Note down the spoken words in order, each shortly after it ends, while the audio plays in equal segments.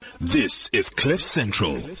This is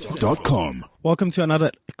CliffCentral.com. Welcome to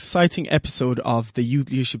another exciting episode of the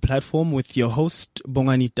Youth Leadership Platform with your host,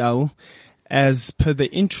 Bongani Tau. As per the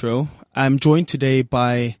intro, I'm joined today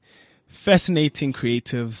by fascinating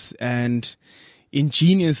creatives and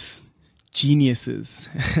ingenious geniuses.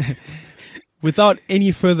 Without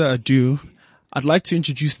any further ado, I'd like to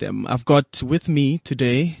introduce them. I've got with me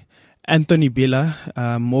today Anthony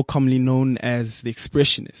Bila, more commonly known as the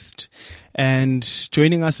Expressionist. And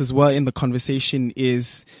joining us as well in the conversation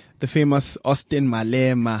is the famous Austin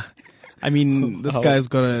Malema. I mean, this guy's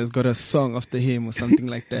got a song after him or something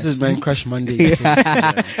like that. This is Man Crush Monday.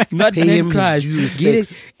 Not Pay Man him Crush. his due Get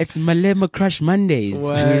respects. it? It's Malema Crush Mondays.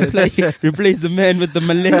 What? Replace the man with the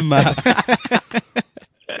Malema.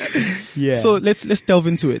 Yeah. So let's delve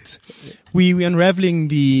into it. We unraveling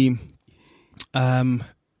the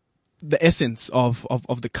essence of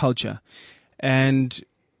the culture. And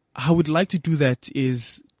how I would like to do that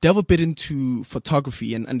is delve a bit into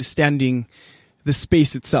photography and understanding the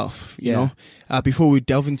space itself, you know, before we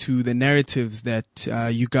delve into the narratives that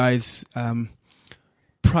you guys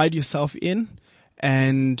pride yourself in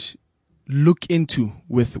and look into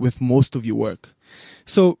with most of your work.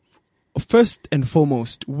 So first and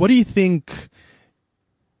foremost, what do you think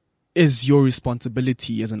is your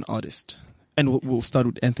responsibility as an artist? And we'll start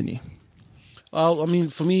with Anthony. Well, I mean,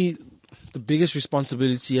 for me, the biggest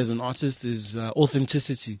responsibility as an artist is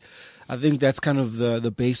authenticity. I think that's kind of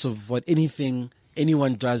the base of what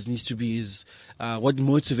anyone does needs to be is what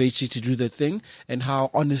motivates you to do that thing and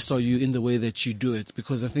how honest are you in the way that you do it.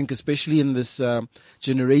 Because I think especially in this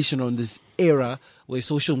generation or in this era where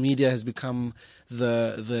social media has become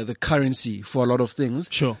the currency for a lot of things.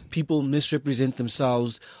 Sure. People misrepresent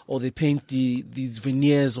themselves or they paint these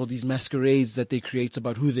veneers or these masquerades that they create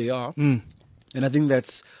about who they are. And I think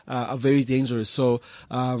that's very dangerous. So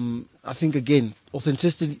I think, again,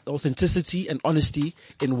 authenticity and honesty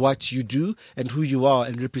in what you do and who you are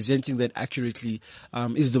and representing that accurately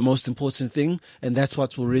is the most important thing. And that's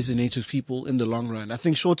what will resonate with people in the long run. I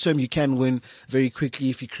think short term you can win very quickly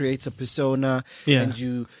if you create a persona and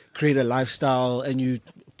you create a lifestyle and you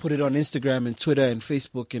put it on Instagram and Twitter and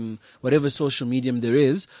Facebook and whatever social medium there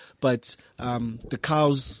is. But the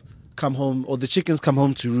cows come home or the chickens come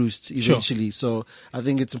home to roost eventually. Sure. So I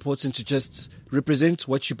think it's important to just represent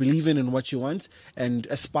what you believe in and what you want and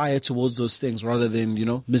aspire towards those things rather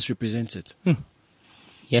than, misrepresent it.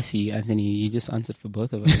 Yes, Anthony, you just answered for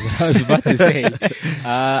both of us. I was about to say,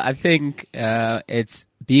 I think it's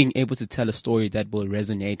being able to tell a story that will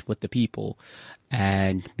resonate with the people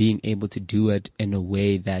and being able to do it in a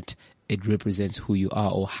way that it represents who you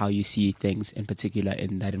are or how you see things in particular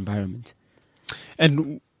in that environment.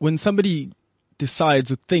 And when somebody decides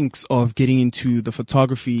or thinks of getting into the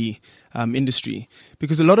photography industry,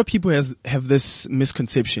 because a lot of people have this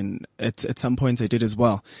misconception, at some points I did as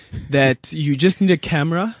well, that you just need a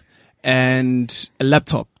camera and a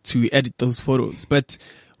laptop to edit those photos. But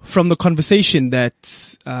from the conversation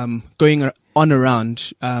that's going on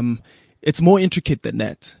around, it's more intricate than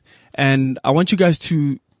that. And I want you guys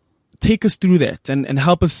to take us through that and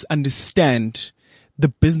help us understand the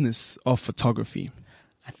business of photography.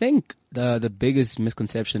 I think the biggest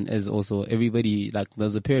misconception is also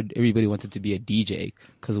there's a period everybody wanted to be a DJ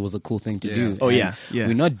because it was a cool thing to do. Oh, and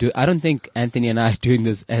yeah. I don't think Anthony and I are doing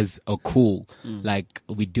this as a cool. Like,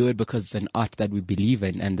 we do it because it's an art that we believe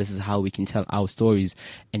in, and this is how we can tell our stories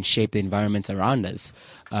and shape the environment around us.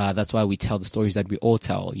 That's why we tell the stories that we all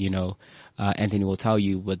tell, Anthony will tell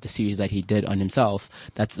you with the series that he did on himself,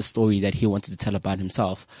 that's the story that he wanted to tell about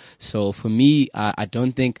himself. So for me, I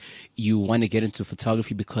don't think you want to get into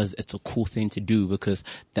photography because it's a cool thing to do, because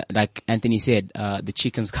like Anthony said, the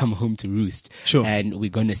chickens come home to roost. Sure. And we're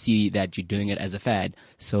going to see that you're doing it as a fad.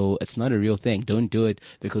 So it's not a real thing. Don't do it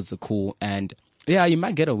because it's cool. And yeah, you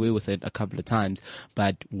might get away with it a couple of times,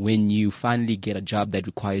 but when you finally get a job that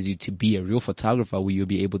requires you to be a real photographer, will you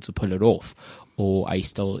be able to pull it off? Or are you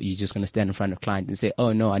just going to stand in front of client and say,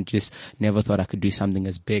 oh no, I just never thought I could do something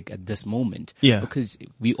as big at this moment? Yeah. Because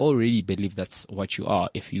we already believe that's what you are.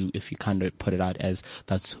 If you kind of put it out as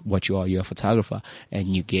that's what you are, you're a photographer, and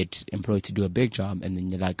you get employed to do a big job, and then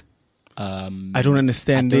you're like, I don't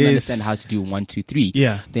understand how to do 1, 2, 3.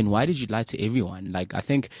 Yeah. Then why did you lie to everyone? Like, I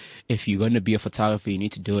think if you're going to be a photographer, you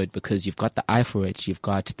need to do it because you've got the eye for it, you've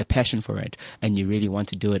got the passion for it, and you really want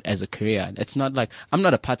to do it as a career. It's not like, I'm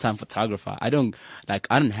not a part-time photographer. I don't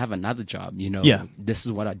have another job, Yeah. This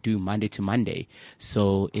is what I do Monday to Monday.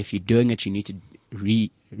 So if you're doing it, you need to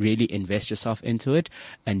really invest yourself into it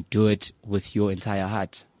and do it with your entire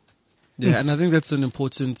heart. Yeah, and I think that's an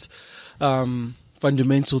important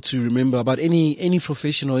fundamental to remember about any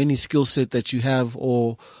profession or any skill set that you have,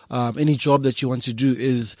 or any job that you want to do,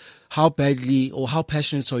 is how badly or how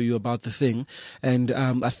passionate are you about the thing. And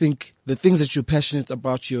I think the things that you're passionate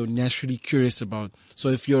about, you're naturally curious about. So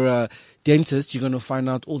if you're a dentist, you're going to find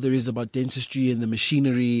out all there is about dentistry and the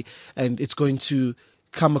machinery, and it's going to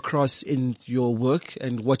come across in your work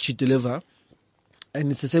and what you deliver. And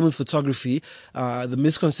it's the same with photography. The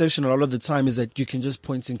misconception a lot of the time is that you can just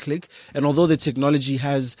point and click. And although the technology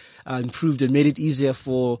has improved and made it easier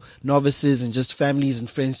for novices and just families and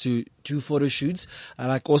friends to do photo shoots,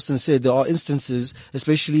 like Austin said, there are instances,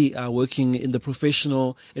 especially working in the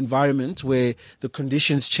professional environment, where the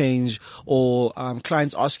conditions change, or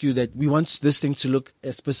clients ask you that we want this thing to look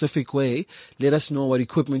a specific way. Let us know what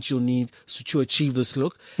equipment you'll need to achieve this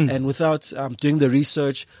look. And without doing the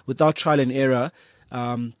research, without trial and error,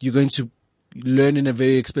 you're going to learn in a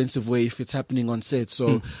very expensive way if it's happening on set.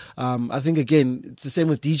 So I think, again, it's the same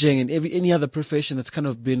with DJing and any other profession that's kind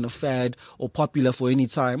of been a fad or popular for any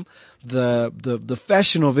time. The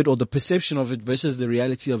fashion of it, or the perception of it, versus the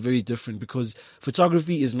reality are very different, because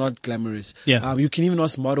photography is not glamorous. Yeah. You can even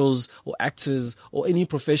ask models or actors or any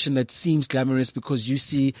profession that seems glamorous, because you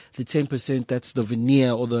see the 10% that's the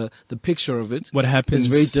veneer or the picture of it. What happens is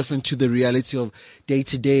very different to the reality of day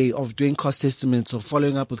to day, of doing cost estimates, of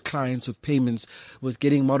following up with clients, with payments, with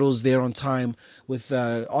getting models there on time, with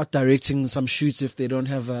art directing some shoots if they don't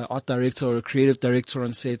have an art director or a creative director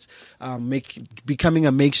on set, becoming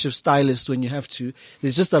a makeshift stylist when you have to.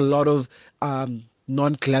 There's just a lot of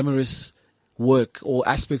non-glamorous work or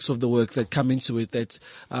aspects of the work that come into it that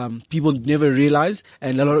people never realize,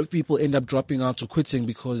 and a lot of people end up dropping out or quitting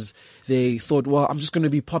because they thought, well, I'm just going to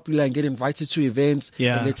be popular and get invited to events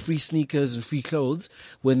and get free sneakers and free clothes,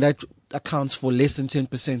 when that accounts for less than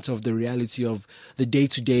 10% of the reality of the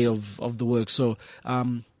day-to-day of the work. So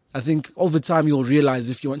I think over time you'll realize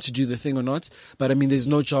if you want to do the thing or not. But I mean, there's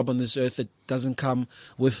no job on this earth that doesn't come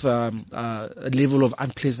with a level of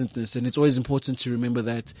unpleasantness. And it's always important to remember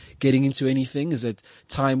that getting into anything is that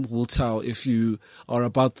time will tell if you are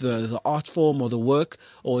about the art form or the work,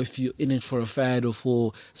 or if you're in it for a fad or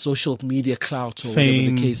for social media clout, or fame,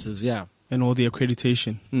 whatever the case is. Yeah. And all the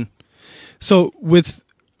accreditation. So with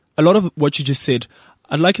a lot of what you just said,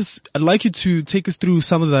 I'd like you to take us through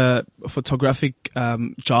some of the photographic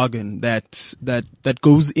jargon that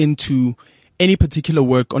goes into any particular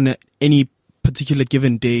work on any particular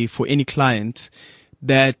given day for any client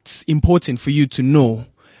that's important for you to know.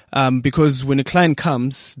 Because when a client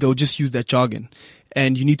comes, they'll just use that jargon.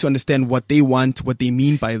 And you need to understand what they want, what they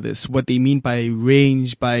mean by this, what they mean by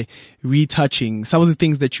range, by retouching, some of the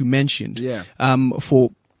things that you mentioned. Yeah.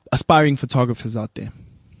 For aspiring photographers out there.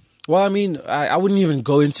 Well, I mean, I wouldn't even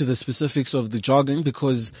go into the specifics of the jargon,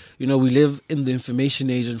 because, we live in the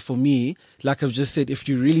information age. And for me, like I've just said, if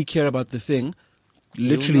you really care about the thing,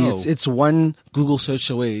 literally it's one Google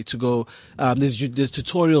search away to go. There's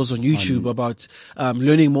tutorials on YouTube about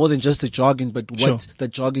learning more than just the jargon, but what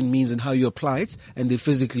that jargon means and how you apply it, and they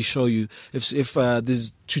physically show you. If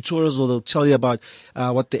there's tutorials where they'll tell you about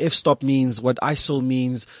what the f-stop means, what ISO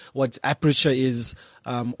means, what aperture is,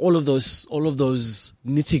 all of those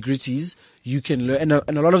nitty-gritties you can learn.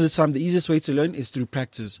 And a lot of the time, the easiest way to learn is through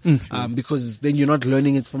practice. Because then you're not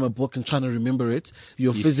learning it from a book and trying to remember it.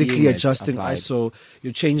 You're physically adjusting ISO.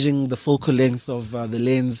 You're changing the focal length of the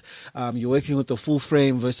lens. You're working with a full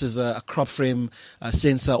frame versus a crop frame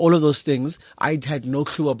sensor. All of those things I had no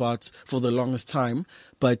clue about for the longest time.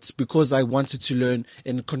 But because I wanted to learn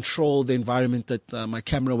and control the environment that my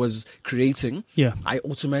camera was creating, I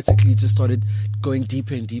automatically just started going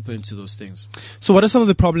deeper and deeper into those things. So what are some of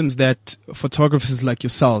the problems that photographers like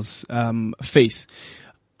yourselves face?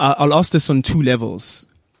 I'll ask this on two levels.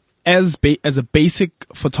 As a basic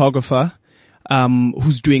photographer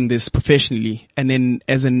who's doing this professionally, and then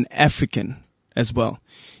as an African as well,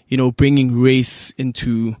 bringing race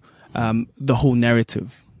into the whole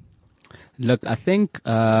narrative. Look, I think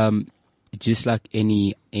just like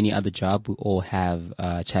any other job, we all have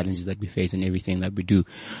challenges that we face in everything that we do.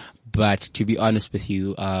 But to be honest with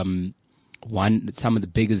you, some of the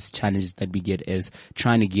biggest challenges that we get is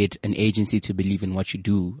trying to get an agency to believe in what you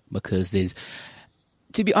do, because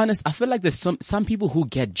to be honest, I feel like there's some people who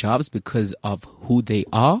get jobs because of who they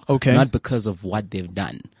are, not because of what they've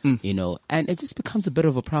done, and it just becomes a bit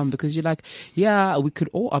of a problem, because you're like, yeah, we could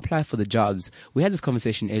all apply for the jobs. We had this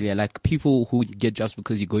conversation earlier, like people who get jobs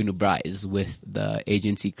because you're going to Bryce with the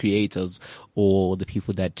agency creators or the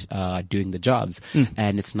people that are doing the jobs.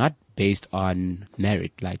 And it's not based on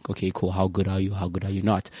merit. Like, okay, cool. How good are you? How good are you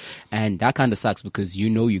not? And that kind of sucks because you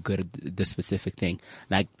know you're good at the specific thing.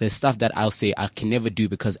 Like there's stuff that I'll say I can never do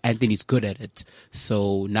because Anthony's good at it.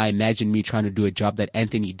 So now imagine me trying to do a job that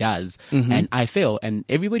Anthony does and I fail, and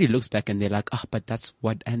everybody looks back and they're like, but that's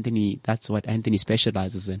what Anthony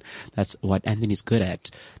specializes in. That's what Anthony's good at.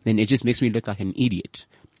 Then it just makes me look like an idiot.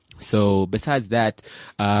 So besides that,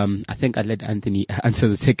 I think I let Anthony answer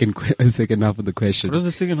the second half of the question. What was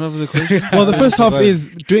the second half of the question? Well, the first half is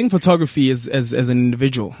doing photography as an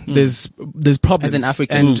individual. There's problems As an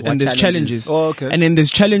African, and there's challenges. Oh, okay. And then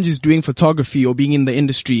there's challenges doing photography or being in the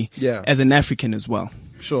industry Yeah. as an African as well.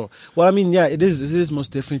 Sure. Well, I mean, yeah, it is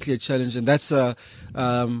most definitely a challenge, and that's a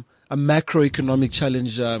macroeconomic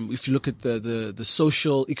challenge. If you look at the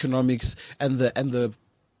social economics and the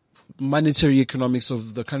monetary economics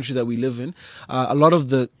of the country that we live in, a lot of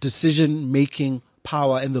the decision making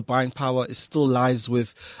power and the buying power still lies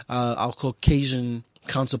with our Caucasian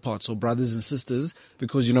counterparts or brothers and sisters,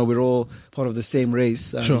 because you know we're all part of the same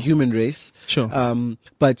race, Sure. human race. Sure.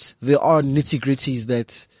 But there are nitty-gritties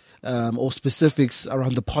that or specifics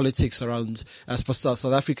around the politics around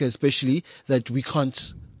South Africa especially, that we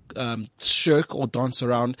can't shirk or dance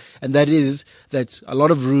around, and that is that a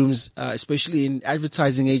lot of rooms, especially in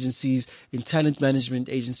advertising agencies, in talent management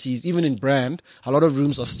agencies, even in brand, a lot of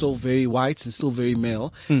rooms are still very white and still very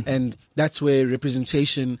male, and that's where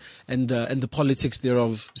representation and the politics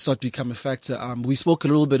thereof start to become a factor. We spoke a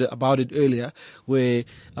little bit about it earlier, where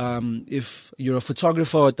if you're a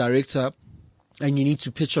photographer or a director and you need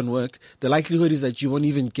to pitch on work, the likelihood is that you won't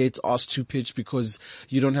even get asked to pitch because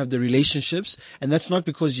you don't have the relationships. And that's not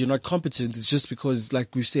because you're not competent. It's just because,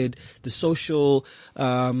 like we've said, the social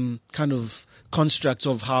kind of construct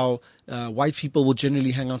of how white people will generally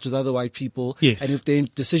hang out with other white people. Yes. And if they're in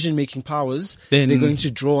decision-making powers, Then they're going to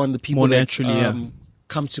draw on the people more that naturally,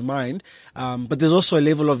 come to mind. But there's also a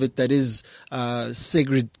level of it that is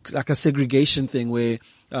like a segregation thing where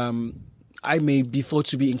I may be thought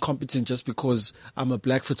to be incompetent just because I'm a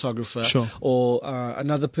black photographer, Sure. or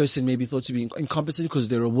another person may be thought to be incompetent because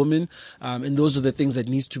they're a woman, and those are the things that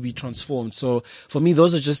needs to be transformed. So for me,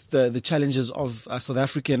 those are just the challenges of South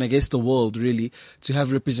Africa and I guess the world really, to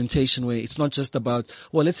have representation where it's not just about,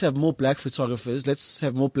 well, let's have more black photographers, let's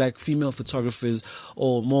have more black female photographers,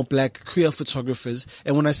 or more black queer photographers.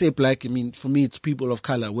 And when I say black, I mean, for me, it's people of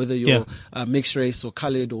color, whether you're mixed race or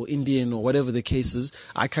colored or Indian or whatever the case is.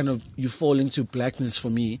 You fall into blackness for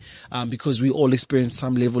me, because we all experience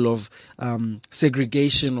some level of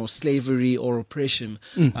segregation or slavery or oppression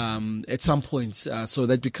at some point. So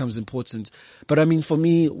that becomes important. But I mean, for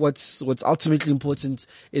me, what's ultimately important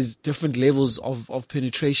is different levels of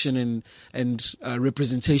penetration and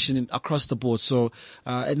representation across the board. So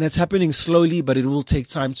and that's happening slowly, but it will take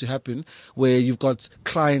time to happen, where you've got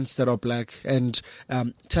clients that are black and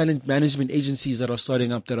talent management agencies that are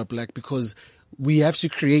starting up that are black, because we have to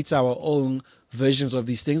create our own versions of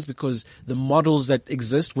these things, because the models that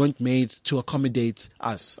exist weren't made to accommodate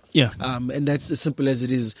us. Yeah. And that's as simple as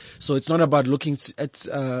it is. So it's not about looking at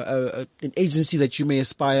an agency that you may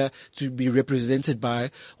aspire to be represented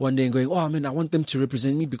by one day and going, oh, I want them to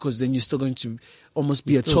represent me, because then you're still going to almost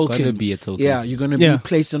be a token. Gonna be a token. Yeah, you're going to be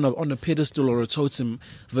placed on a pedestal or a totem,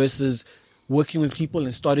 versus working with people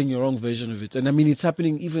and starting your own version of it. And I mean, it's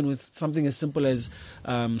happening even with something as simple as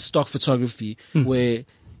stock photography, where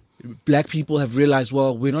black people have realized,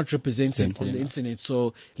 well, we're not represented on the internet,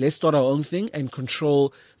 so let's start our own thing and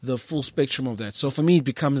control the full spectrum of that. So for me, it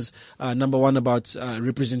becomes number one about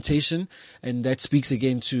representation, and that speaks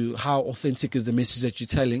again to how authentic is the message that you're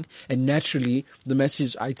telling. And naturally, the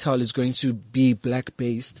message I tell is going to be black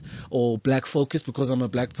based or black focused, because I'm a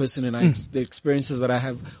black person, and the experiences that I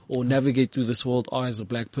have or navigate through this world are as a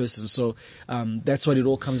black person. So that's what it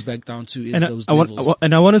all comes back down to, is those levels.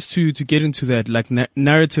 I want us to get into that, like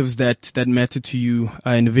narratives that matter to you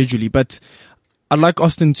individually, but I'd like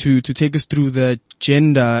Austin to take us through the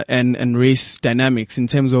gender and race dynamics in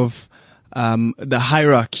terms of the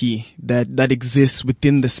hierarchy that exists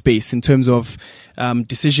within the space, in terms of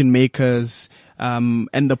decision makers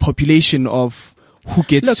and the population of who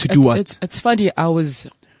gets to do what. It's funny. I was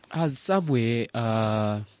somewhere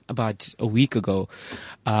about a week ago,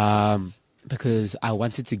 because I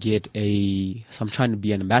wanted to get so I'm trying to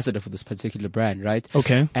be an ambassador for this particular brand, right?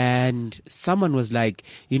 Okay. And someone was like,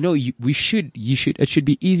 it should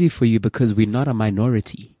be easy for you because we're not a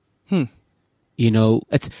minority.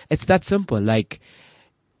 It's that simple. Like,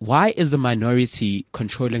 why is the minority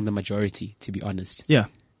controlling the majority, to be honest? Yeah.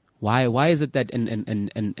 Why is it that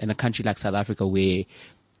in a country like South Africa, where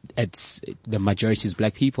it's the majority is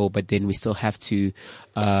black people, but then we still have to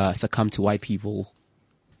succumb to white people?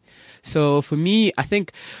 So for me, I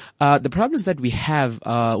think the problems that we have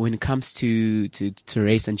when it comes to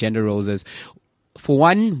race and gender roles is, for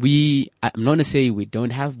one, I'm not gonna say we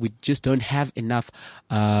just don't have enough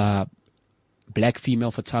black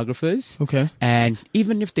female photographers. Okay. And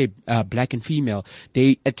even if they're black and female,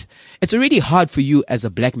 it's already hard for you as a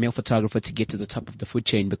black male photographer to get to the top of the food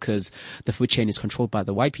chain, because the food chain is controlled by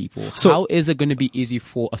the white people. So how is it going to be easy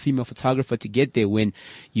for a female photographer to get there when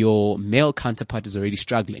your male counterpart is already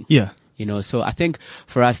struggling? Yeah. You know, so I think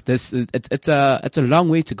for us, it's a long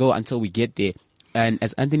way to go until we get there. And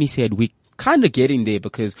as Anthony said, we kind of getting there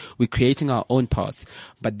because we're creating our own paths.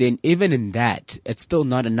 But then even in that, it's still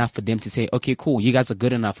not enough for them to say, okay, cool, you guys are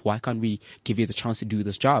good enough. Why can't we give you the chance to do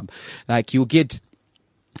this job? Like you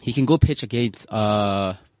can go pitch against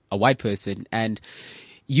a white person, and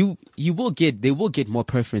they will get more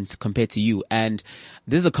preference compared to you. And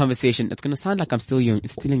this is a conversation. It's going to sound like I'm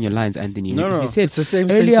stealing your lines, Anthony. No, you said it's the same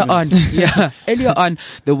earlier sentiment. on. Earlier on,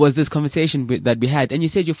 there was this conversation that we had, and you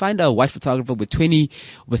said you find a white photographer with 20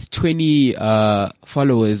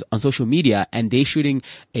 followers on social media, and they're shooting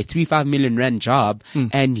a 3-5 million rand job,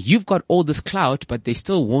 and you've got all this clout, but they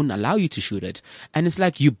still won't allow you to shoot it. And it's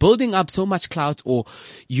like you're building up so much clout, or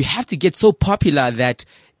you have to get so popular that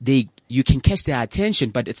you can catch their attention,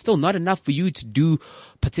 but it's still not enough for you to do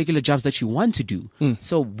particular jobs that you want to do.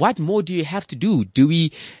 So what more do you have to do? Do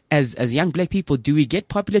we, as young black people, do we get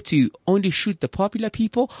popular to only shoot the popular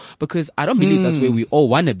people? Because I don't believe that's where we all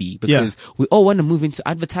want to be, because we all want to move into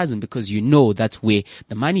advertising, because that's where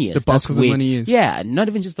the money is. The bulk of the money is. Yeah, not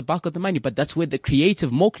even just the bulk of the money, but that's where the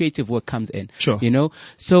more creative work comes in. Sure. You know?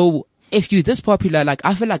 So if you're this popular, like,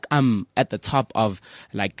 I feel like I'm at the top of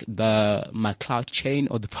like my clout chain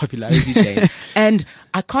or the popularity chain, and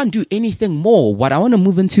I can't do anything more. What I want to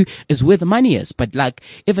move into is where the money is. But like,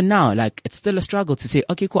 even now, like, it's still a struggle to say,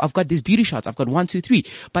 okay, cool, I've got these beauty shots, I've got 1, 2, 3,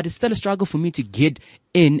 but it's still a struggle for me to get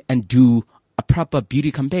in and do a proper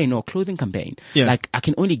beauty campaign or clothing campaign. Yeah. Like, I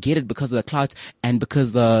can only get it because of the clout and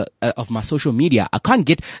because of my social media. I can't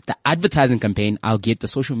get the advertising campaign. I'll get the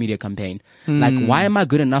social media campaign. Like, why am I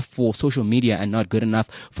good enough for social media and not good enough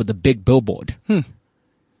for the big billboard?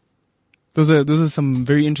 Those are some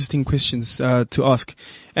very interesting questions to ask.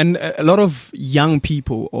 And a lot of young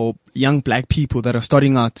people or young black people that are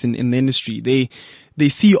starting out in the industry, they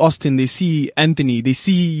see Austin, they see Anthony, they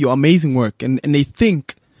see your amazing work, and they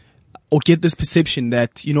think or get this perception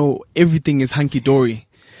that, you know, everything is hunky-dory.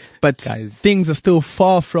 But Guys, things are still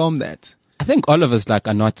far from that. I think all of us like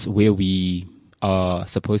are not where we are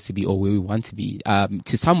supposed to be or where we want to be.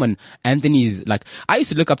 To someone, Anthony's like, I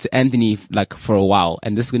used to look up to Anthony like for a while,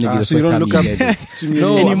 and this is going to be the so you first don't time look you up hear this. to me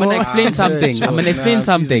No, anymore? I'm going to explain Yeah, something. sure. I'm going to explain Nah,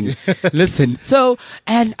 something. Listen. So,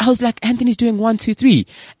 and I was like, Anthony's doing 1, 2, 3.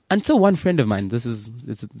 Until one friend of mine, this is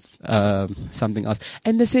something else,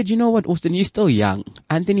 and they said, you know what, Austin, you're still young.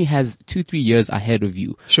 Anthony has 2-3 years ahead of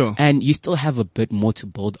you. Sure. And you still have a bit more to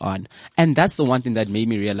build on. And that's the one thing that made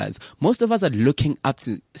me realize most of us are looking up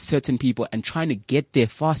to certain people and trying to get there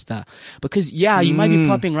faster. Because you might be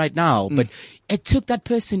popping right now, but it took that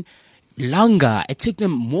person longer. It took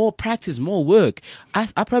them more practice, more work.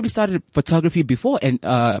 I probably started photography before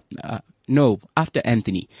after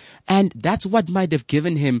Anthony. And that's what might have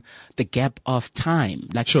given him the gap of time.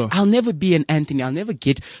 Like, Sure. I'll never be an Anthony. I'll never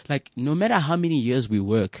get, like, no matter how many years we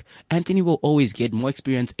work, Anthony will always get more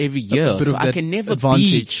experience every year. bit So of I that can never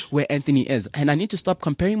advantage. be where Anthony is. And I need to stop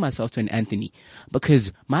comparing myself to an Anthony,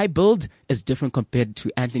 because my build is different compared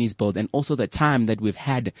to Anthony's build. And also the time that we've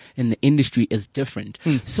had in the industry is different.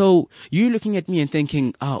 So you looking at me and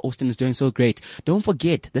thinking, Austin is doing so great. Don't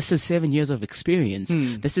forget, this is 7 years of experience.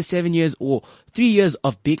 This is 7 years or 3 years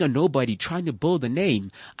of being a nobody, trying to build a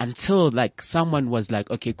name, until like someone was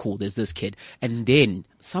like, okay, cool, there's this kid. And then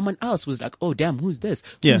someone else was like, oh damn, who's this?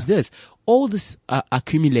 Yeah. Who's this? All this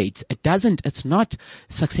accumulates. It's not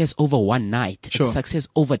success over one night. Sure. It's success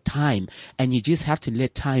over time. And you just have to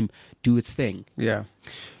let time do its thing. Yeah.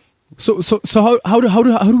 So how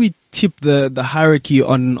do we tip the hierarchy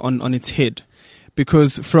on its head?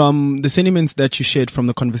 Because from the sentiments that you shared from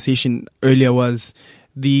the conversation earlier was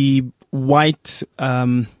the white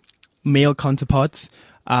male counterparts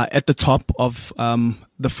at the top of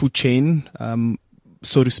the food chain,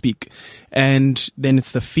 so to speak, and then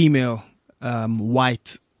it's the female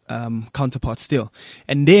white counterpart still,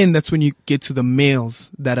 and then that's when you get to the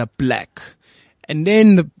males that are black, and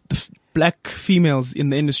then the black females in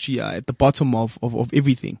the industry are at the bottom of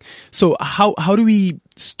everything. So how do we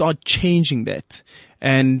start changing that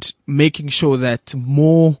and making sure that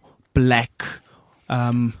more black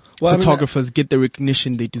photographers get the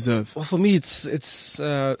recognition they deserve? Well, for me, it's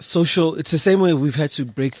social. It's the same way we've had to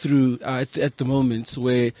break through at the moment,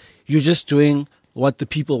 where you're just doing what the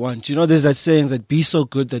people want. You know, there's that saying that be so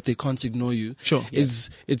good that they can't ignore you. Sure.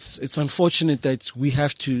 It's unfortunate that we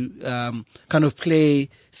have to kind of play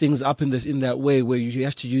things up in that way where you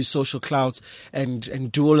have to use social clout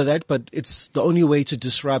and do all of that, but it's the only way to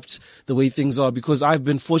disrupt the way things are, because I've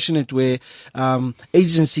been fortunate where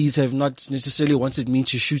agencies have not necessarily wanted me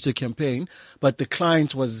to shoot a campaign, but the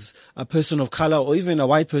client was a person of color or even a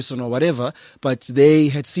white person or whatever, but they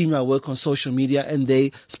had seen my work on social media and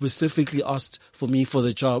they specifically asked for me for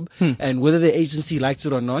the job. And whether the agency liked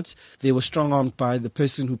it or not, they were strong-armed by the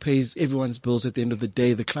person who pays everyone's bills at the end of the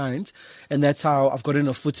day, the client. And that's how I've gotten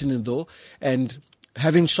a foot in the door. And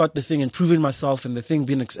having shot the thing and proven myself and the thing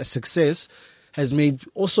being a success has made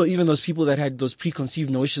also even those people that had those preconceived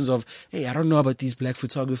notions of, hey, I don't know about these black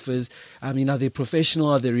photographers. I mean, are they professional?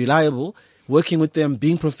 Are they reliable? Working with them,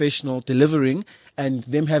 being professional, delivering, and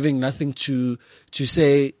them having nothing to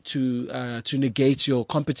say to negate your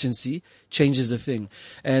competency changes the thing.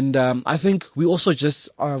 And I think we also just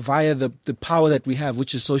via the power that we have,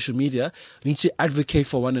 which is social media, need to advocate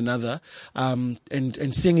for one another and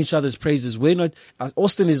sing each other's praises. We're not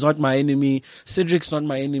Austin is not my enemy, Cedric's not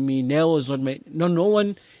my enemy, Nell is not my no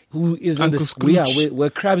one who is Uncle in the Scrooge. we're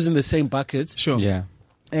crabs in the same bucket. Sure. Yeah.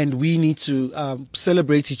 And we need to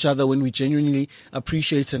celebrate each other when we genuinely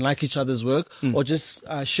appreciate and like each other's work, or just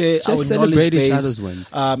share Just our celebrate knowledge each base. other's wins.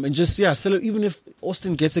 And just even if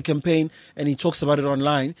Austin gets a campaign and he talks about it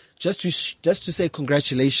online, just to say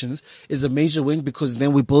congratulations is a major win, because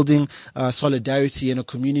then we're building solidarity in a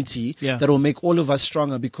community that will make all of us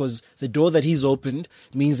stronger, because the door that he's opened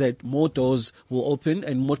means that more doors will open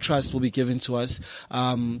and more trust will be given to us,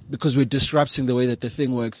 because we're disrupting the way that the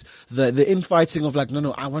thing works. The infighting of like,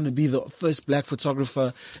 no, I want to be the first black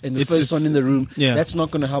photographer and the first one in the room. Yeah. That's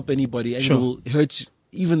not going to help anybody, and Sure. it will hurt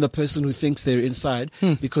even the person who thinks they're inside,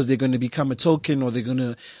 because they're going to become a token, or they're going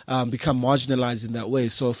to become marginalized in that way.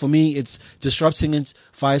 So for me, it's disrupting it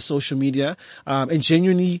via social media, and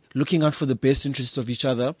genuinely looking out for the best interests of each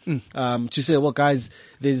other, to say, well, guys,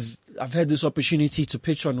 I've had this opportunity to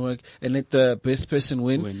pitch on work and let the best person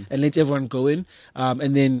win. And let everyone go in,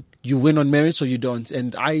 and then you win on merits or you don't.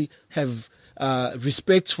 And I have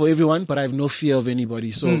respect for everyone, but I have no fear of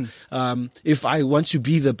anybody. So if I want to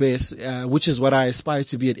be the best, which is what I aspire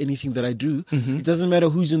to be at anything that I do, it doesn't matter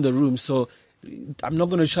who's in the room. So I'm not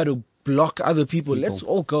going to try to block other people. Let's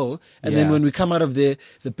all go. And then when we come out of there,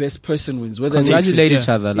 the best person wins. Congratulate each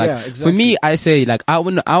other. Like, exactly. For me, I say, like, I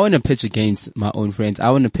want to pitch against my own friends. I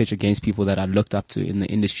want to pitch against people that I looked up to in the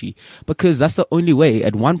industry, because that's the only way.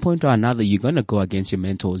 At one point or another, you're going to go against your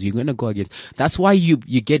mentors. You're going to go against, that's why you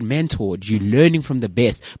get mentored. You're learning from the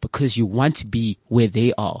best because you want to be where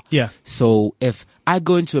they are. Yeah. So if I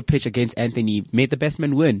go into a pitch against Anthony, may the best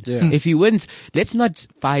man win. Yeah. If he wins, let's not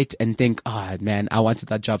fight and think, man, I wanted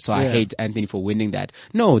that job, so I hate Anthony for winning that.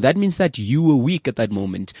 No, that means that you were weak at that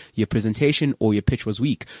moment. Your presentation or your pitch was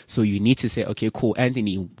weak. So you need to say, okay, cool,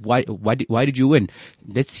 Anthony, why did you win?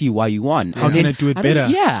 Let's see why you won. How can I do it better?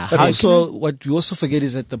 Yeah. But also, what we also forget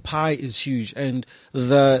is that the pie is huge, and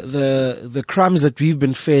the crumbs that we've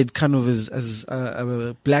been fed, kind of as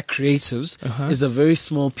black creatives, is a very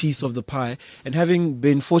small piece of the pie. And having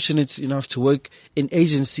been fortunate enough to work in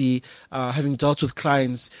agency, having dealt with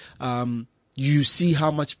clients, you see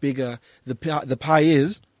how much bigger the pie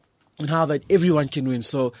is, and how that everyone can win.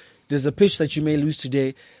 So there's a pitch that you may lose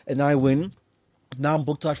today, and I win. Now I'm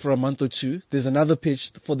booked out for a month or two. There's another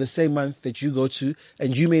pitch for the same month that you go to,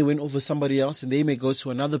 and you may win over somebody else, and they may go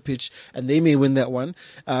to another pitch and they may win that one.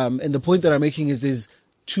 And the point that I'm making is there's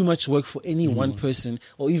too much work for any one person,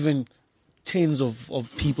 or even tens of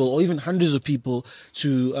people, or even hundreds of people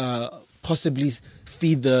to possibly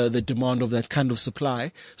feed the demand of that kind of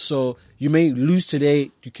supply. So you may lose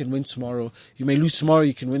today, you can win tomorrow. You may lose tomorrow,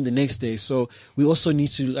 you can win the next day. So we also need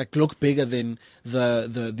to like look bigger than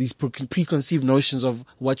these preconceived notions of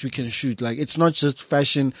what we can shoot. Like, it's not just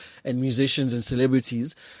fashion and musicians and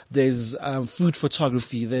celebrities. There's food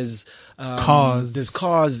photography. There's cars.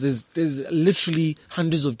 There's literally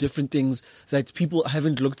hundreds of different things that people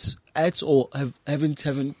haven't looked at or haven't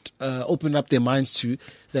opened up their minds to,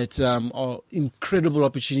 that are incredible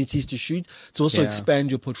opportunities to shoot, to also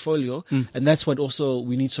expand your portfolio. And that's what also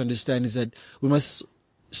we need to understand, is that we must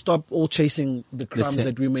stop all chasing the crumbs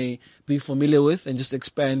that we may be familiar with, and just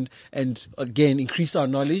expand and again increase our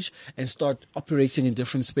knowledge and start operating in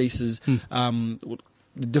different spaces.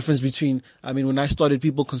 The difference between, when I started,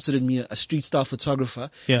 people considered me a street style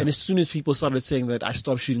photographer. And as soon as people started saying that, I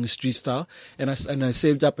stopped shooting street style, and I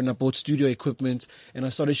saved up and I bought studio equipment and I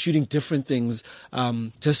started shooting different things,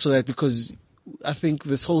 just so that, because I think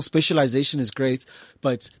this whole specialization is great,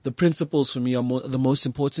 but the principles for me are the most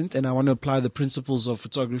important, and I want to apply the principles of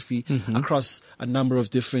photography across a number of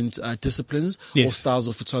different disciplines or Yes. styles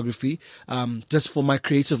of photography, just for my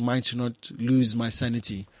creative mind to not lose my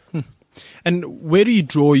sanity. And where do you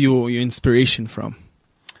draw your inspiration from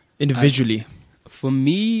individually? For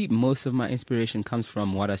me, most of my inspiration comes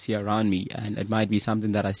from what I see around me, and it might be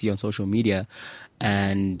something that I see on social media,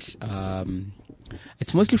 and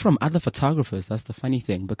it's mostly from other photographers. That's the funny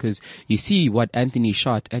thing, because you see what Anthony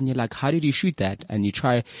shot, and you're like, how did you shoot that? And you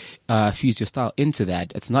try fuse your style into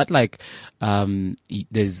that. It's not like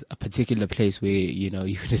there's a particular place where you're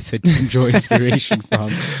gonna sit and draw inspiration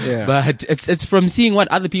from, Yeah. but it's from seeing what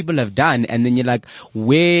other people have done, and then you're like,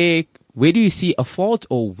 where do you see a fault,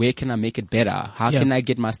 or where can I make it better? How Yeah. can I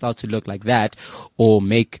get my style to look like that, or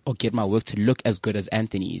get my work to look as good as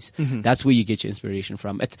Anthony's? That's where you get your inspiration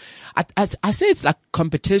from. I say it's like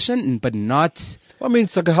competition, but not. I mean,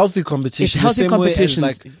 it's like a healthy competition. It's healthy the same competition. Way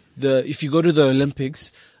as like if you go to the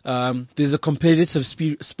Olympics, there's a competitive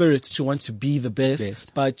spirit to want to be the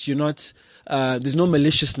best. But you're not. There's no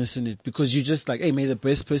maliciousness in it, because you just like, hey, may the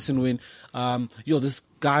best person win. This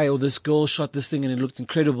guy or this girl shot this thing and it looked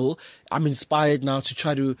incredible. I'm inspired now to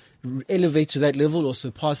try to elevate to that level or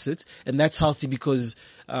surpass it. And that's healthy because,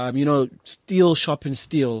 steel sharpens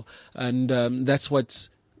steel. And, that's what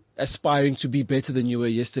aspiring to be better than you were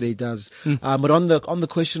yesterday does. But on the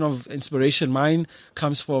question of inspiration, mine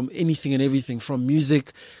comes from anything and everything, from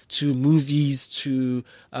music to movies to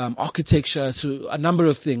architecture to a number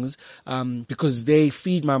of things, because they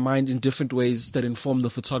feed my mind in different ways that inform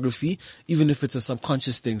the photography, even if it's a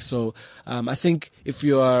subconscious thing. So I think if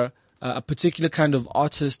you are a particular kind of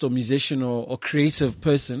artist or musician or creative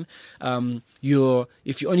person,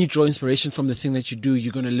 if you only draw inspiration from the thing that you do,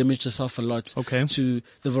 you're going to limit yourself a lot to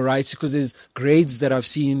the variety, because there's grades that I've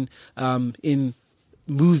seen in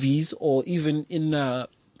movies or even in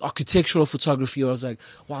architectural photography. I was like,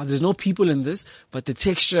 wow, there's no people in this, but the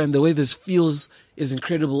texture and the way this feels is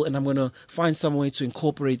incredible, and I'm going to find some way to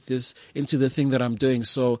incorporate this into the thing that I'm doing.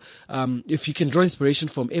 So if you can draw inspiration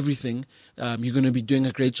from everything, you're going to be doing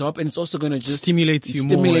a great job, and it's also going to just Stimulate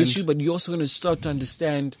more, but you're also going to start to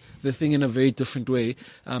understand the thing in a very different way,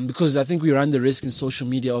 because I think we run the risk in social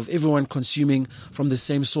media of everyone consuming from the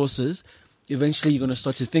same sources. Eventually, you're going to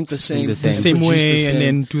start to think the same the same produce way, the same, and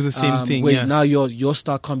then do the same thing. Where Yeah. now your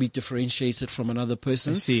style can't be differentiated from another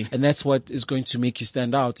person. I see. And that's what is going to make you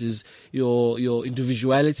stand out, is your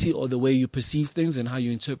individuality, or the way you perceive things and how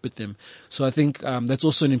you interpret them. So I think that's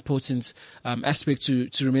also an important aspect to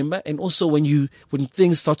remember. And also when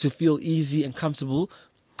things start to feel easy and comfortable,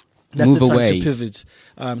 that's Move the time away. to pivot,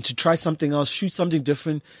 to try something else, shoot something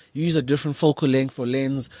different, use a different focal length or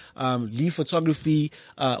lens, leave photography,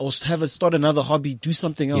 or start another hobby, do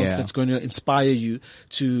something else Yeah. that's going to inspire you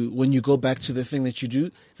to, when you go back to the thing that you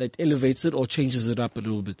do, that elevates it or changes it up a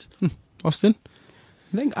little bit. Austin?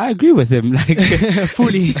 I think I agree with him. Like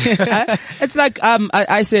Fully. It's like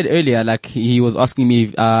I said earlier, like he was asking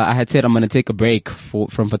me. I had said I'm gonna take a break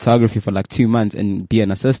from photography for like 2 months and be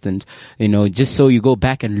an assistant. Just so you go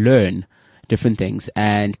back and learn different things,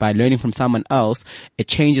 and by learning from someone else, it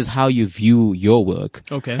changes how you view your work.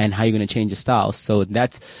 Okay. And how you're gonna change your style. So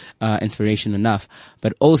that's inspiration enough.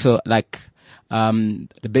 But also, like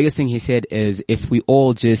the biggest thing he said is, if we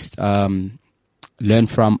all just learn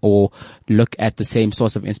from or look at the same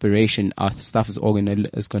source of inspiration, our stuff is all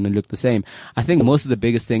is going to look the same. I think most of the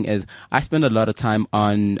biggest thing is I spend a lot of time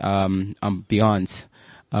on Behance,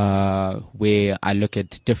 where I look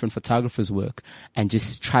at different photographers' work and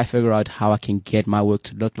just try to figure out how I can get my work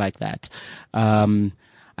to look like that.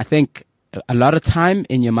 I think a lot of time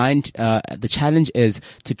in your mind, the challenge is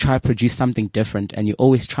to try to produce something different, and you're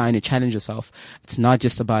always trying to challenge yourself. It's not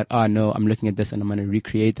just about, oh no, I'm looking at this and I'm going to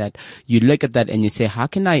recreate that. You look at that and you say, how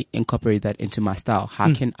can I incorporate that into my style?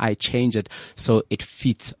 How can I change it so it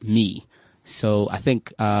fits me? So I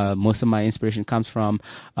think most of my inspiration comes from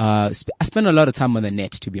I spend a lot of time on the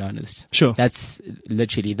net, to be honest. Sure. That's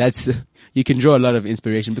you can draw a lot of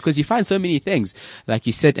inspiration because you find so many things. Like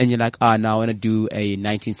you sit and you're like, now I want to do a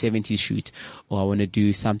 1970s shoot, or I want to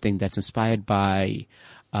do something that's inspired by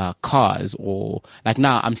cars, or like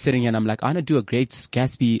now I'm sitting here and I'm like, I want to do a Great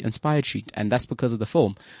Gatsby inspired shoot, and that's because of the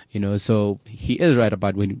film, so he is right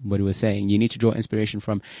about what he was saying. You need to draw inspiration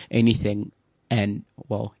from anything and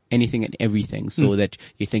everything so that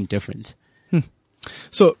you think different.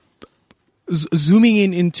 So zooming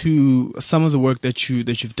into some of the work that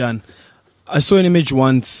you've done, I saw an image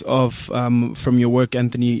once of from your work,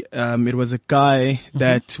 Anthony. It was a guy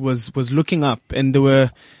that was looking up, and there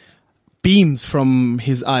were beams from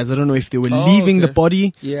his eyes. I don't know if they were leaving the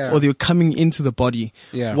body Yeah. or they were coming into the body.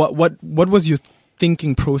 Yeah. What was your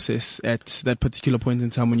thinking process at that particular point in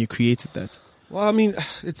time when you created that? Well, I mean,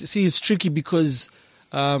 it's tricky because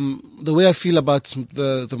the way I feel about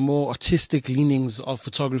the more artistic leanings of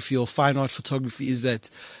photography or fine art photography is that,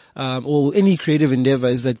 or any creative endeavor,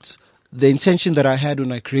 is that the intention that I had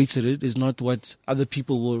when I created it is not what other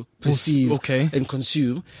people will perceive and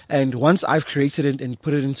consume. And once I've created it and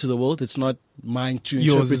put it into the world, it's not mine to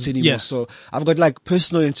interpret anymore. Yeah. So I've got like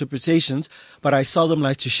personal interpretations, but I seldom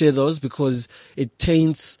like to share those because it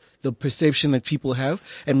taints the perception that people have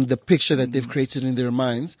and the picture that they've created in their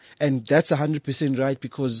minds. And that's 100% right,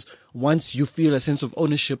 because once you feel a sense of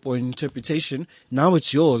ownership or interpretation, now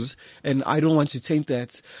it's yours. And I don't want to taint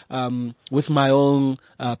that, with my own,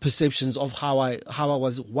 perceptions of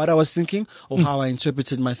what I was thinking or how I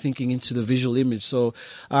interpreted my thinking into the visual image. So,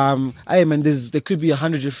 there could be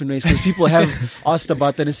 100 different ways, because people have asked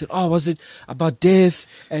about that and said, oh, was it about death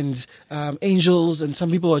and, angels? And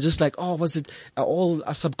some people are just like, oh, was it all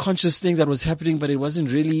a subconscious thing that was happening, but it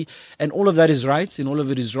wasn't really. And all of that is right and all of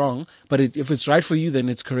it is wrong. But if it's right for you, then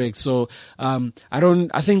it's correct. So,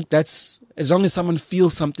 I think that's, as long as someone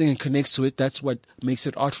feels something and connects to it, that's what makes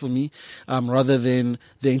it art for me, rather than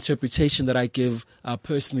the interpretation that I give,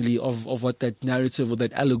 personally of what that narrative or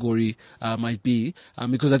that allegory, might be,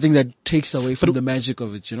 because I think that takes away from the magic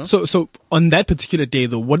of it, you know? So on that particular day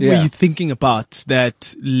though, what were you thinking about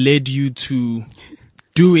that led you to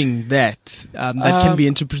doing that, that can be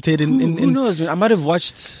interpreted in who knows, man? I might have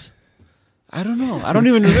watched, I don't know. I don't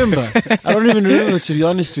even remember. To be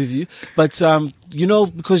honest with you. But,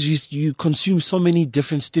 because you consume so many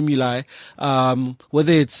different stimuli,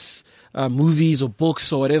 whether it's, movies or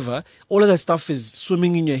books or whatever, all of that stuff is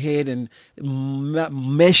swimming in your head and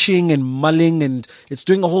meshing and mulling, and it's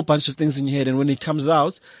doing a whole bunch of things in your head. And when it comes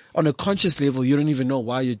out on a conscious level, you don't even know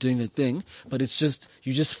why you're doing the thing, but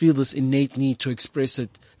you just feel this innate need to express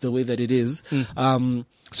it the way that it is.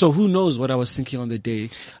 So who knows what I was thinking on the day.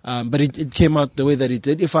 But it came out the way that it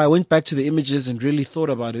did. If I went back to the images and really thought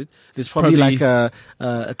about it, there's probably like a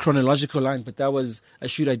chronological line, but that was a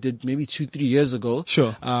shoot I did maybe 2-3 years ago.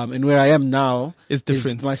 Sure. And where I am now is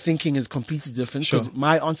different. My thinking is completely different, because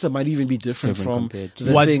my answer might even be different from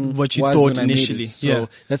what you thought initially. So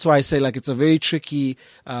that's why I say, like, it's a very tricky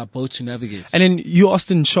boat to navigate. And then you,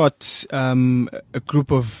 Austin, shot a group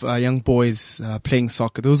of young boys playing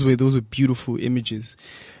soccer. Those were beautiful images.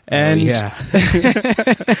 And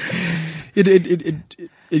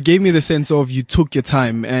it gave me the sense of you took your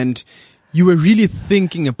time and you were really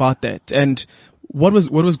thinking about that. And what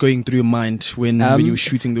was going through your mind when you were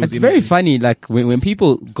shooting those images? It's very funny, like when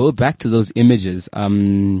people go back to those images,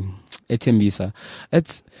 Etembisa,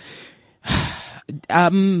 it's I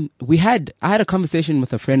had a conversation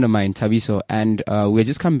with a friend of mine, Tabiso, and we had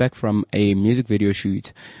just come back from a music video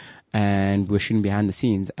shoot, and we're shooting behind the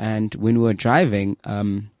scenes. And when we were driving,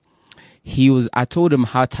 I told him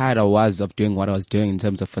how tired I was of doing what I was doing in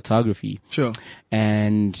terms of photography. Sure.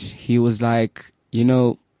 And he was like,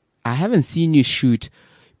 I haven't seen you shoot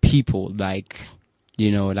people like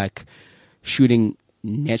shooting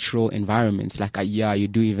natural environments. Like, you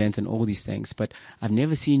do events and all these things, but I've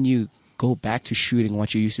never seen you go back to shooting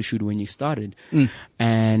what you used to shoot when you started.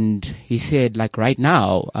 And he said, like, right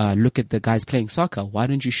now, look at the guys playing soccer. Why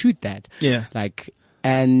don't you shoot that? Yeah.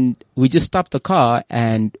 And we just stopped the car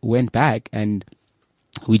and went back and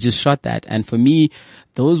we just shot that. And for me,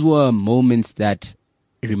 those were moments that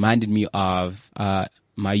reminded me of,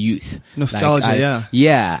 my youth. Nostalgia,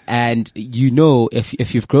 Yeah. And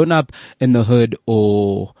if you've grown up in the hood,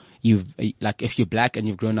 or if you're black and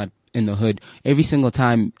you've grown up in the hood, every single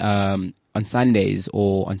time, on Sundays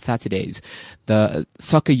or on Saturdays, the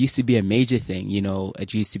soccer used to be a major thing. There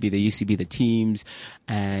used to be the teams,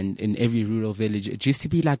 and in every rural village, it used to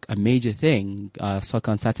be like a major thing,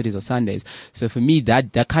 soccer on Saturdays or Sundays. So for me,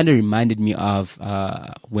 that kind of reminded me of,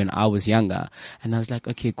 when I was younger, and I was like,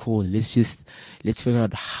 okay, cool. Let's figure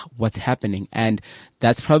out what's happening. And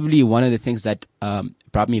that's probably one of the things that,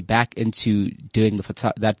 brought me back into doing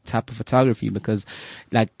that type of photography, because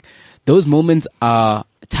those moments are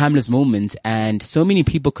timeless moments, and so many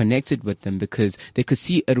people connected with them because they could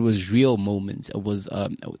see it was real moments. It was,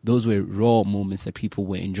 those were raw moments that people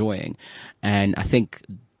were enjoying. And I think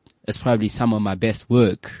it's probably some of my best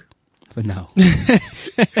work for now.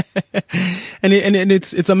 And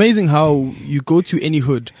it's amazing how you go to any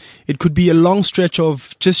hood. It could be a long stretch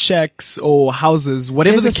of just shacks or houses,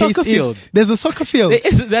 whatever the case is. There's a soccer field.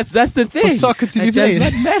 That's the thing. For soccer to be played. It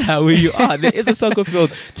does not matter where you are. There is a soccer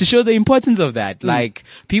field to show the importance of that. Like,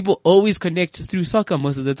 people always connect through soccer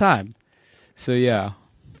most of the time. So yeah.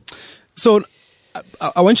 So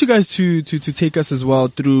I want you guys to take us as well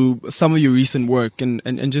through some of your recent work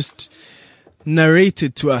and just narrate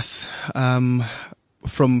it to us,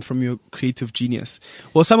 from your creative genius.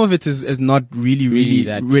 Well, some of it is not really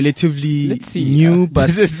that relatively Let's see, new,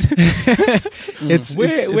 but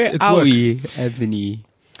where are work. we, Anthony?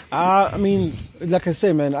 I mean, like I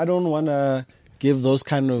say, man, I don't want to give those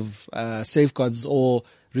kind of safeguards or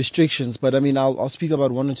restrictions, but I mean, I'll speak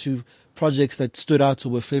about one or two projects that stood out or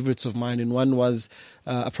were favorites of mine. And one was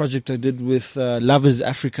a project I did with Love is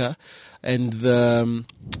Africa, and the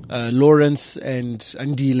Lawrence and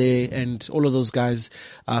Andile and all of those guys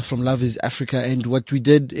from Love is Africa. And what we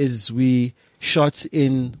did is we shot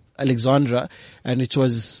in Alexandra, and it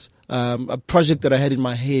was a project that I had in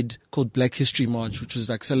my head called Black History March, which was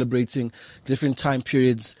like celebrating different time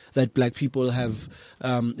periods that black people have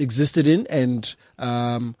existed in and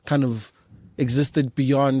kind of existed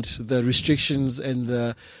beyond the restrictions and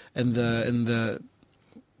the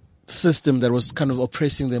system that was kind of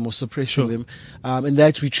oppressing them or suppressing them. And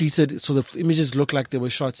that we treated, so the images looked like they were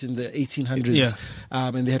shot in the 1800s.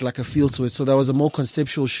 And they had like a feel to it. So that was a more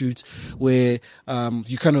conceptual shoot where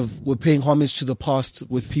you kind of were paying homage to the past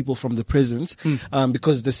with people from the present.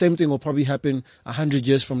 Because the same thing will probably happen 100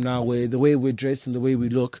 years from now, where the way we're dressed and the way we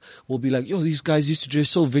look will be like, yo, these guys used to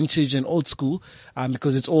dress so vintage and old school.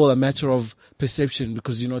 Because it's all a matter of perception,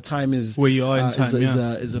 because, you know, time is where you are in time,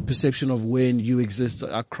 is a perception of when you exist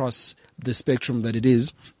across the spectrum that it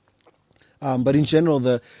is. But in general,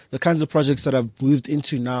 the kinds of projects that I've moved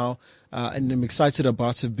into now, and I'm excited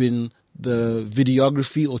about, have been the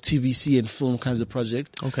videography or TVC and film kinds of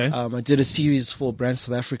project. Okay. I did a series for Brand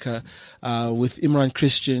South Africa, with Imran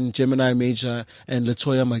Christian, Gemini Major, and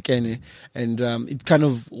Latoya Makene. And, it kind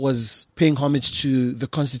of was paying homage to the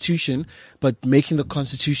Constitution, but making the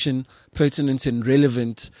Constitution pertinent and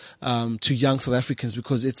relevant, to young South Africans,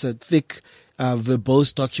 because it's a thick,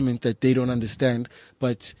 verbose document that they don't understand.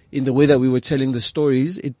 But in the way that we were telling the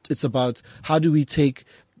stories, it's about how do we take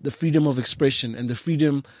the freedom of expression and the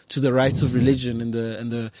freedom to the rights of religion and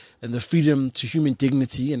the freedom to human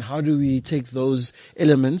dignity, and how do we take those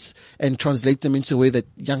elements and translate them into a way that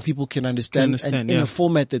young people can understand and in a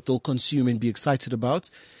format that they'll consume and be excited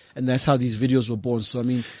about. And that's how these videos were born. So, I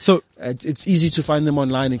mean, it's easy to find them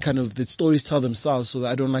online, and kind of the stories tell themselves, so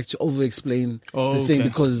that I don't like to over-explain the thing,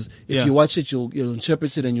 because if you watch it, you'll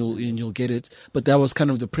interpret it and you'll get it. But that was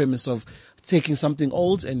kind of the premise of taking something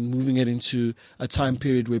old and moving it into a time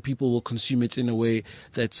period where people will consume it in a way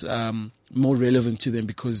that's more relevant to them,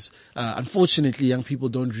 because unfortunately young people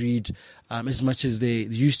don't read as much as they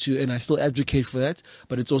used to, and I still advocate for that.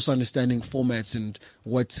 But it's also understanding formats and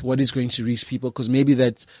what is going to reach people, because maybe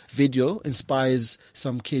that video inspires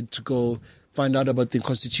some kid to go find out about the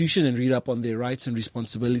Constitution and read up on their rights and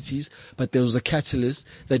responsibilities. But there was a catalyst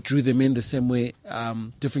that drew them in, the same way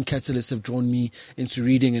different catalysts have drawn me into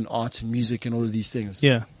reading and art and music and all of these things.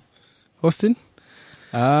 Yeah. Austin?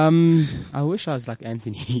 I wish I was like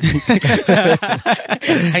Anthony.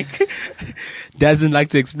 Doesn't like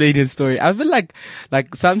to explain his story. I feel like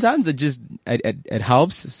sometimes it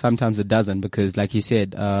helps, sometimes it doesn't, because like you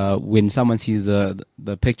said, when someone sees the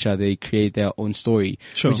picture, they create their own story,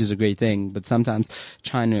 which is a great thing. But sometimes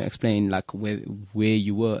trying to explain like where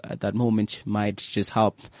you were at that moment might just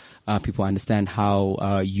help people understand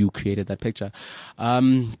how you created that picture.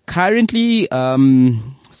 Currently,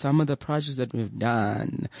 some of the projects that we've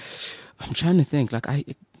done, I'm trying to think.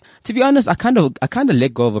 To be honest, I kind of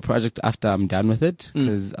let go of a project after I'm done with it,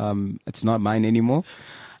 because it's not mine anymore.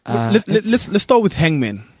 Let's start with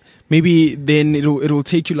Hangman. Maybe then it'll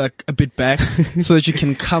take you like a bit back so that you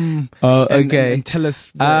can come and tell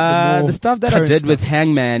us the stuff that I did with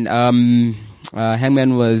Hangman.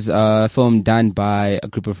 Hangman was a film done by a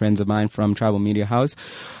group of friends of mine from Tribal Media House.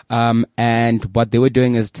 And what they were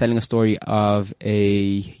doing is telling a story of a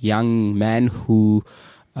young man who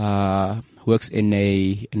works in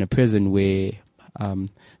a prison where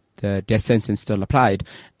the death sentence still applied.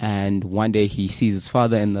 And one day he sees his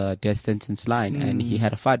father in the death sentence line, and he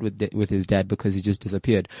had a fight with his dad because he just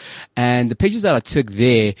disappeared. And the pictures that I took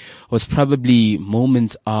there was probably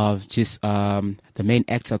moments of just the main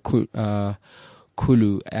actor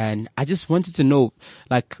Kulu, and I just wanted to know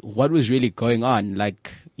like what was really going on,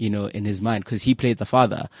 like, you know, in his mind, because he played the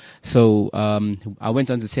father. So I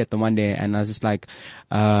went on to set the one day, and I was just like,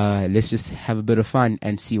 let's just have a bit of fun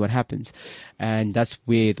and see what happens. And that's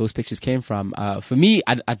where those pictures came from. For me,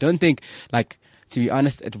 I don't think, like, to be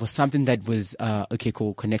honest, it was something that was, okay,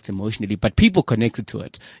 cool, connect emotionally, but people connected to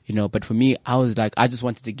it, you know, but for me, I was like, I just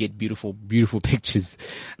wanted to get beautiful, beautiful pictures,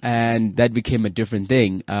 and that became a different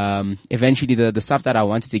thing. Eventually the stuff that I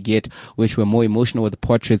wanted to get, which were more emotional, were the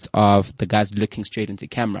portraits of the guys looking straight into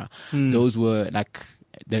camera. Those were like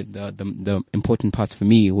the important parts for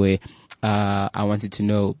me, where I wanted to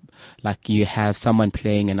know, like, you have someone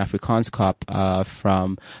playing an Afrikaans cop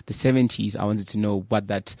from the 70s. I wanted to know what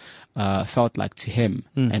that felt like to him,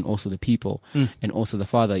 and also the people, and also the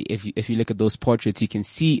father. If you look at those portraits, you can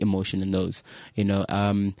see emotion in those. You know,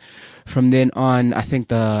 from then on, I think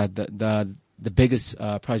the biggest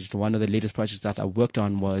project, one of the latest projects that I worked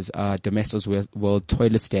on, was Domestos World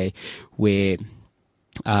Toilets Day, where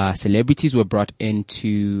celebrities were brought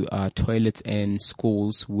into toilets in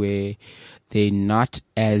schools where they're not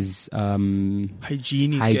as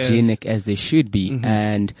hygienic as they should be.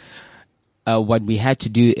 And what we had to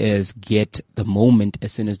do is get the moment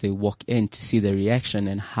as soon as they walk in to see the reaction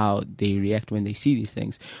and how they react when they see these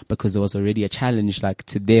things, because there was already a challenge. Like,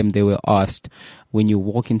 to them, they were asked, when you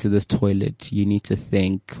walk into this toilet, you need to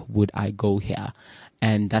think, would I go here?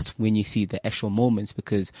 And that's when you see the actual moments,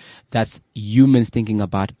 because that's humans thinking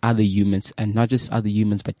about other humans, and not just other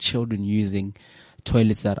humans, but children using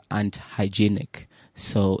toilets that aren't hygienic.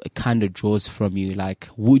 So it kind of draws from you, like,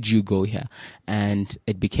 would you go here? And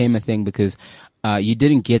it became a thing because you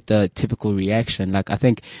didn't get the typical reaction. Like, I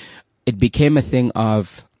think it became a thing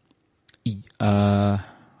of, how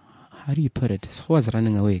do you put it? Who was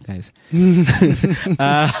running away, guys?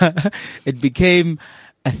 It became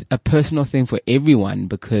a personal thing for everyone,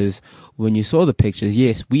 because when you saw the pictures,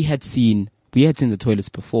 yes, we had seen the toilets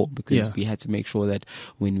before, because we had to make sure that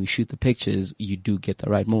when we shoot the pictures, you do get the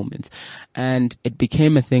right moments. And it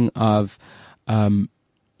became a thing of, how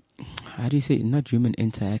do you say it? Not human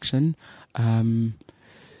interaction.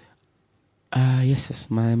 Yes,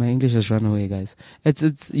 my English has run away, guys.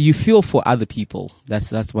 It's you feel for other people.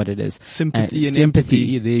 That's what it is. Sympathy and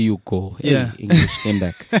sympathy. empathy. There you go. Yeah. Hey, English came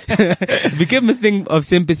back. It became a thing of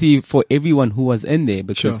sympathy for everyone who was in there,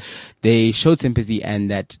 because they showed sympathy,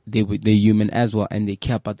 and that they're human as well, and they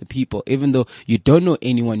care about the people, even though you don't know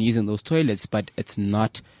anyone using those toilets, but it's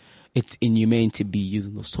inhumane to be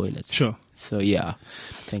using those toilets. Sure. So yeah,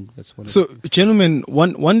 I think that's what. So, gentlemen,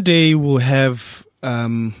 one day we'll have,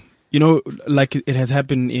 you know, like it has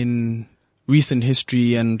happened in recent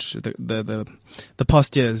history and the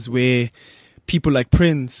past years, where people like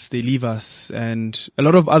Prince, they leave us, and a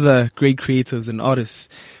lot of other great creators and artists.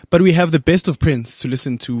 But we have the best of Prince to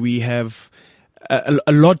listen to. We have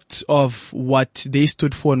a lot of what they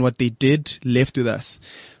stood for and what they did left with us.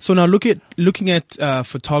 So now looking at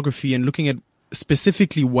photography, and looking at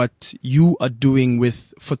specifically what you are doing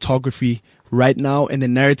with photography right now and the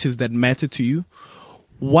narratives that matter to you.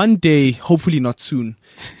 One day, hopefully not soon,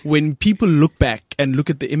 when people look back and look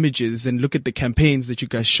at the images and look at the campaigns that you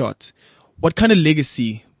guys shot, what kind of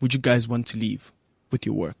legacy would you guys want to leave with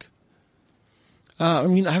your work? I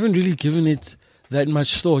mean, I haven't really given it that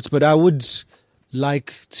much thought, but I would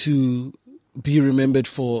like to be remembered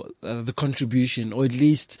for the contribution, or at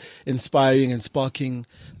least inspiring and sparking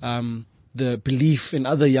the belief in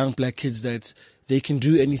other young black kids that they can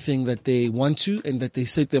do anything that they want to, and that they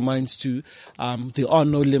set their minds to. There are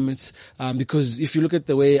no limits, because if you look at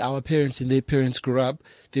the way our parents and their parents grew up,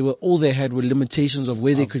 all they had were limitations of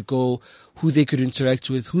where they could go, who they could interact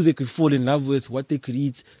with, who they could fall in love with, what they could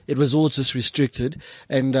eat. It was all just restricted.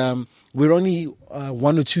 And we're only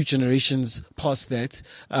 1 or 2 generations past that,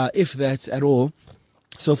 if that at all.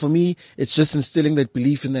 So for me, it's just instilling that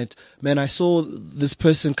belief in that, man, I saw this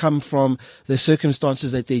person come from the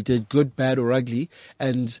circumstances that they did, good, bad, or ugly,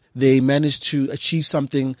 and they managed to achieve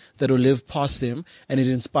something that will live past them, and it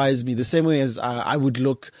inspires me. The same way as I would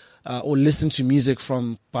look or listen to music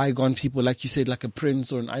from bygone people, like you said, like a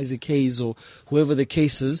Prince or an Isaac Hayes or whoever the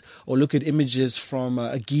case is, or look at images from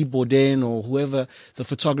a Guy Bourdin or whoever the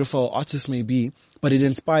photographer or artist may be. But it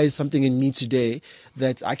inspires something in me today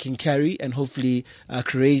that I can carry and hopefully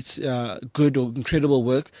create good or incredible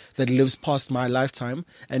work that lives past my lifetime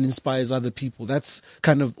and inspires other people. That's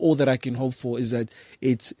kind of all that I can hope for, is that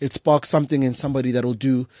it sparks something in somebody that will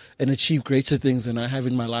do and achieve greater things than I have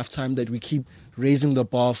in my lifetime, that we keep raising the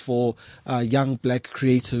bar for young black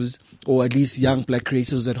creatives, or at least young black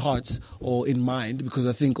creatives at heart or in mind, because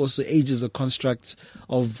I think also age is a construct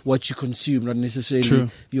of what you consume, not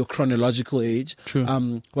necessarily your chronological age.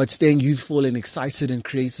 But staying youthful and excited and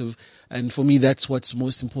creative. And for me, that's what's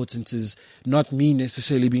most important, is not me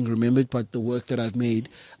necessarily being remembered, but the work that I've made.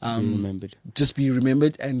 Just be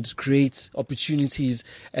remembered and create opportunities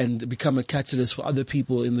and become a catalyst for other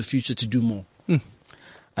people in the future to do more.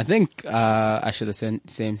 I think I share the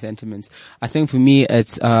same sentiments. I think for me,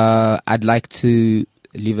 it's I'd like to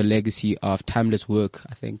leave a legacy of timeless work.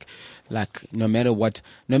 I think, like, no matter what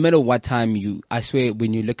time I swear,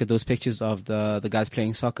 when you look at those pictures of the guys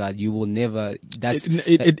playing soccer, you will never.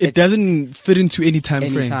 It doesn't fit into any time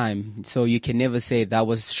frame. So you can never say that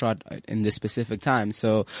was shot in this specific time.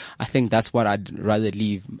 So I think that's what I'd rather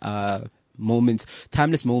leave.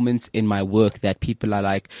 Timeless moments in my work that people are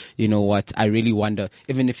like, you know what, I really wonder,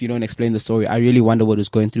 even if you don't explain the story, I really wonder what was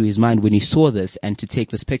going through his mind when he saw this and to take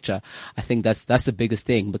this picture. I think that's the biggest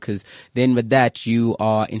thing, because then with that, you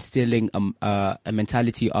are instilling a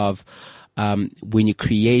mentality of, when you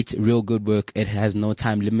create real good work, it has no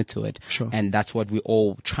time limit to it. Sure. And that's what we're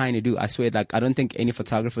all trying to do. I swear, like, I don't think any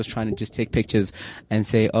photographer is trying to just take pictures and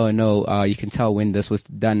say, oh no, you can tell when this was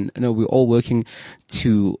done. No, we're all working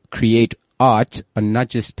to create art, and not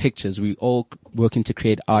just pictures. We all working to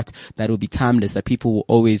create art that will be timeless, that people will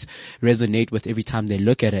always resonate with every time they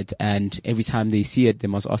look at it, and every time they see it, they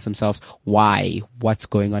must ask themselves why, what's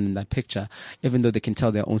going on in that picture, even though they can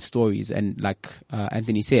tell their own stories. And like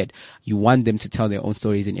Anthony said, you want them to tell their own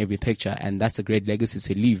stories in every picture, and that's a great legacy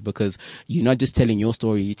to leave, because you're not just telling your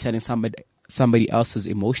story, you're telling somebody else's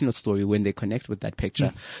emotional story when they connect with that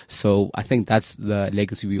picture. So I think that's the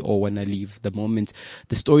legacy we all want to leave.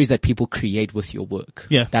 The stories that people create with your work.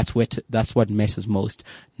 Yeah. That's what matters most,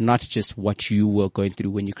 not just what you were going through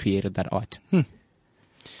when you created that art.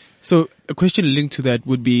 So a question linked to that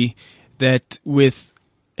would be that, with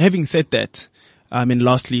having said that, and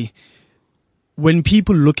lastly, when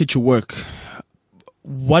people look at your work,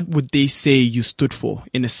 what would they say you stood for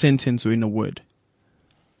in a sentence or in a word?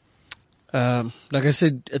 Like I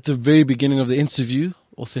said at the very beginning of the interview,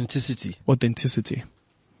 authenticity. Authenticity.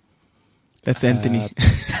 That's Anthony.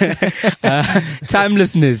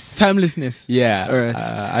 Timelessness. Timelessness. Yeah. All right.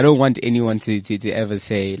 I don't want anyone to ever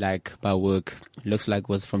say, like, my work looks like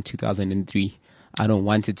was from 2003. I don't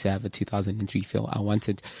want it to have a 2003 feel. I want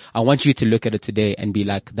you to look at it today and be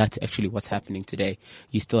like, that's actually what's happening today.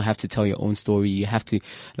 You still have to tell your own story. You have to,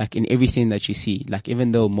 like, in everything that you see, like,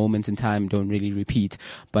 even though moments in time don't really repeat,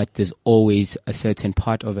 but there's always a certain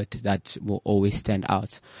part of it that will always stand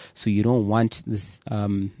out. So you don't want this,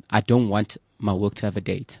 I don't want my work to have a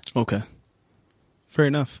date. Okay. Fair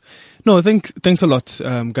enough. No, thanks a lot,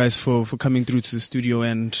 guys, for coming through to the studio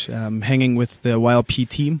and, hanging with the YLP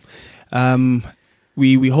team.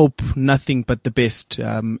 We hope nothing but the best,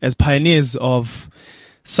 as pioneers of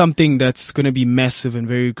something that's going to be massive and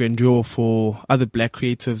very grandeur for other black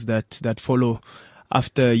creatives that follow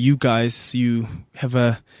after you guys. You have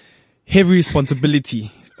a heavy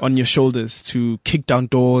responsibility on your shoulders to kick down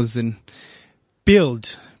doors and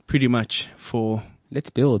build, pretty much, for... Let's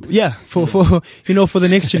build. Yeah, for the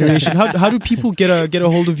next generation. How do people get a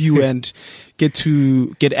hold of you and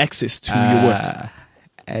get access to your work?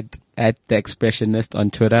 At The Expressionist on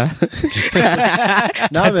Twitter.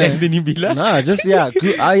 Nah, man. Anthony Bila. Nah, just, yeah.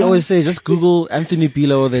 I always say, just Google Anthony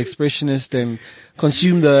Bila or The Expressionist and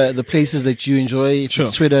consume the places that you enjoy. If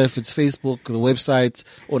it's Twitter, if it's Facebook, the website,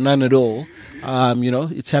 or none at all. I'm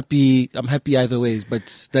happy either way,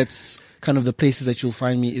 but that's kind of the places that you'll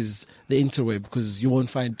find me, is the interweb, because you won't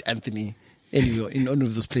find Anthony anywhere in any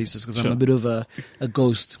of those places, because I'm a bit of a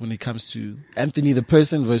ghost when it comes to Anthony the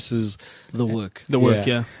person versus the work. The work,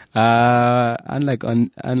 yeah. Unlike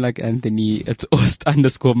Anthony, it's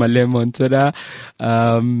Ost_Malema on Twitter,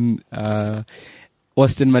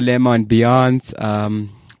 Austin Malema on Beyond,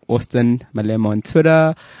 Austin Malema on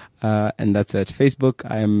Twitter, and that's it. Facebook,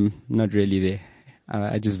 I'm not really there.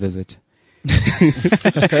 I just visit.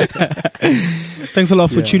 Thanks a lot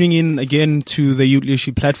for tuning in again to the Youth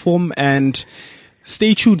Leadership platform, and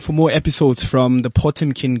stay tuned for more episodes from the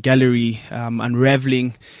Potemkin Gallery,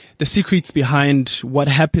 unraveling the secrets behind what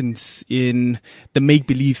happens in the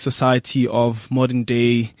make-believe society of modern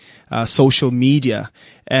day social media,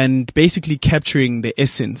 and basically capturing the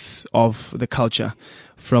essence of the culture.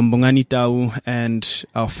 From Bongani Tau and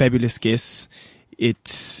our fabulous guests,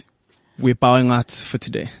 we're bowing out for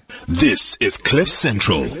today. This is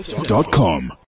CliffCentral.com.